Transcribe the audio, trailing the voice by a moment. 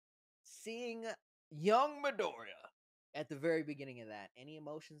seeing young Midoriya at the very beginning of that. Any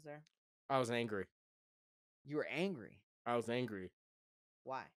emotions there? I was angry. You were angry. I was angry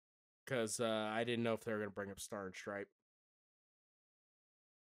Why? because I didn't know if they were gonna bring up Star and Stripe.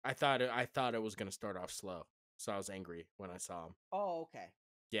 I thought it was gonna start off slow, so I was angry when I saw him. Oh, okay.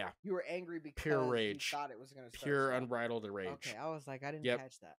 Yeah, You were angry because pure you rage, thought it was gonna start pure slow. unbridled rage. Okay, I was like, I didn't Yep.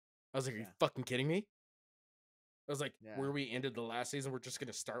 catch that. I was like, are you Yeah. fucking kidding me? I was like, Yeah. where we ended the last season, we're just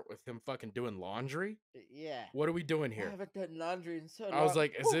gonna start with him fucking doing laundry. Yeah. What are we doing I here? haven't done laundry in so long. I was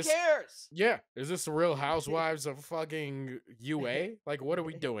like, is Who this? cares? Yeah, is this the Real Housewives of fucking UA? Like, what are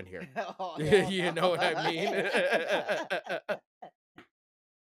we doing here? Oh, You know what I mean?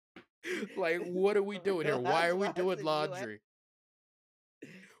 Like, what are we doing here? Why are we doing laundry?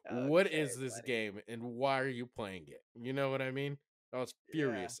 What is this game, and why are you playing it? You know what I mean? I was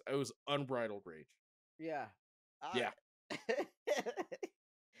furious. It was unbridled rage. Yeah. Yeah.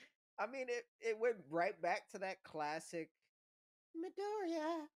 I mean, it went right back to that classic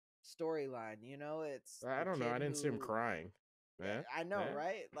Midoriya storyline. You know, it's I don't know. I didn't see him crying. Yeah, I know,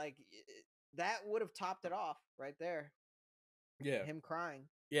 right? Like that would have topped it off right there. Yeah, him crying.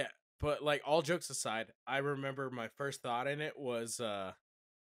 Yeah, but like all jokes aside, I remember my first thought in it was,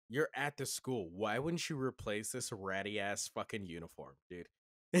 you're at the school. Why wouldn't you replace this ratty ass fucking uniform, dude?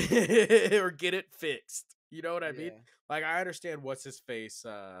 Or get it fixed. You know what I mean? Like, I understand what's his face,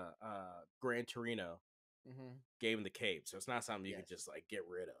 Gran Torino gave him the cape, so it's not something you could just like get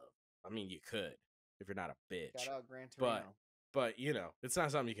rid of. I mean, you could if you're not a bitch. Shout out Gran Torino. But you know, it's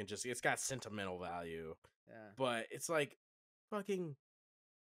not something you can just. It's got sentimental value. Yeah. But it's like, fucking.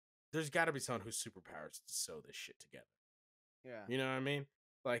 There's got to be someone whose superpowers to sew this shit together. Yeah. You know what I mean?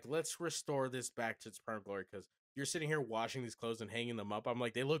 Like, let's restore this back to its prime glory, because you're sitting here washing these clothes and hanging them up. I'm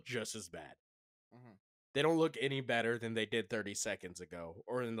like, they look just as bad. They don't look any better than they did 30 seconds ago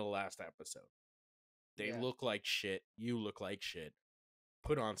or in the last episode. They look like shit. You look like shit.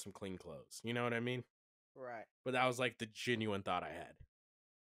 Put on some clean clothes. You know what I mean? Right. But that was like the genuine thought I had.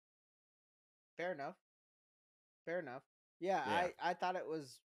 Fair enough. Fair enough. Yeah. I thought it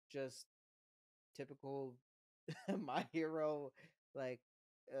was just typical My Hero, like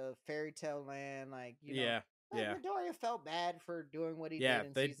fairy tale land, like, you know. Yeah. Midoriya felt bad for doing what he did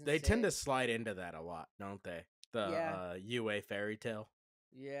in season they 6. tend to slide into that a lot, don't they? The UA fairy tale.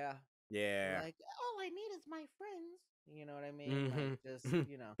 Yeah. Yeah. Like, all I need is my friends. You know what I mean? Like, just,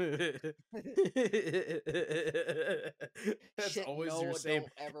 you know. That's Shit always no your same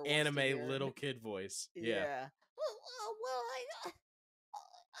adult ever wants to anime hear. little kid voice. Yeah. Well,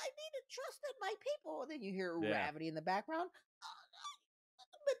 I need to trust in my people. And then you hear Gravity in the background.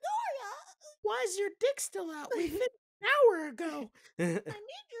 Midoriya, why is your dick still out? We finished an hour ago. I need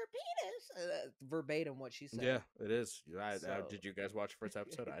your penis. Verbatim what she said. Yeah, it is. Did you guys watch the first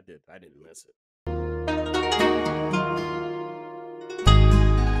episode? I did. I didn't miss it.